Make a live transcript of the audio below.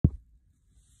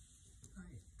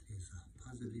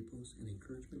positivity posts and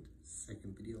encouragement.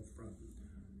 Second video from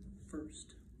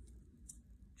 1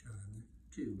 John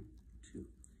 2:2.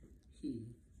 He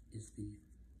is the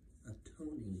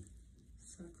atoning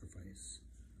sacrifice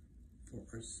for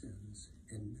our sins,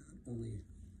 and not only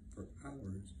for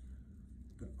ours,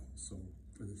 but also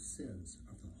for the sins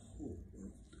of the whole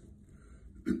world.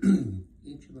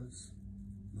 Each of us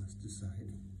must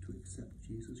decide to accept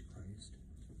Jesus Christ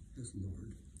as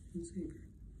Lord and Savior.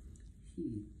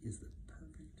 He is the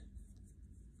perfect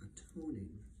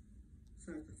atoning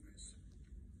sacrifice,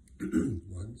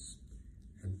 once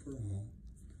and for all,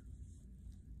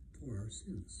 for our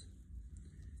sins.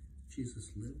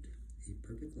 Jesus lived a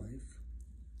perfect life,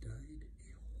 died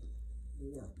a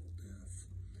horrible death,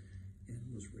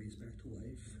 and was raised back to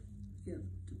life again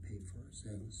to pay for our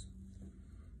sins,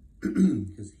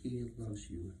 because he loves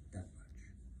you that much.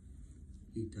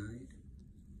 He died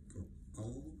for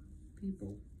all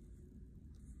people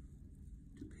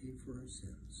to pay for our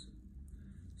sins,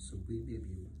 so we may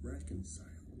be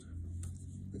reconciled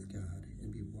with God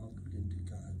and be welcomed into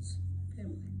God's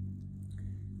family.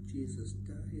 Jesus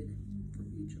died for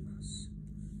each of us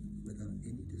without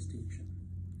any distinction.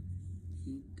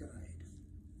 He died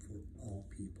for all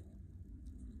people.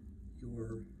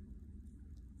 Your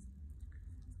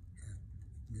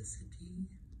ethnicity,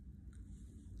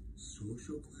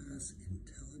 social class,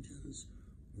 intelligence,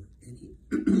 or any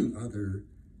other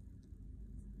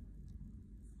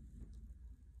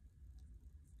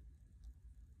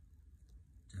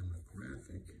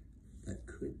demographic that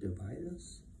could divide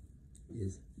us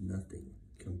is nothing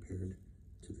compared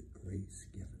to the grace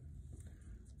given.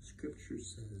 Scripture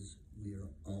says we are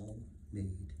all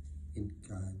made in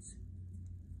God's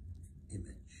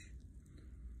image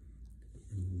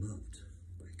and loved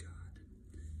by God.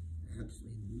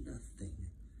 Absolutely nothing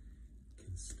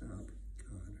can stop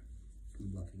God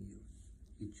from loving you.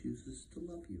 He chooses to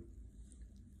love you.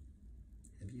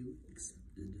 Have you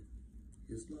accepted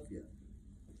his love yet?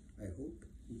 I hope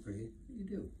and pray that you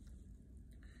do.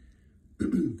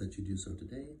 That you do so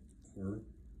today, or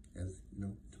as you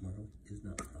know, tomorrow is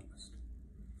not promised.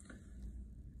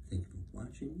 Thank you for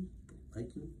watching, for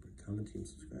liking, for commenting, and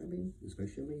subscribing,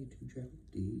 especially on my YouTube channel,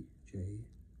 DJ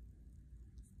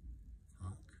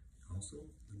Hawk. Also,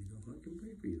 let me know how I can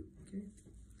pray for you, okay?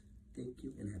 Thank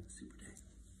you, and have a super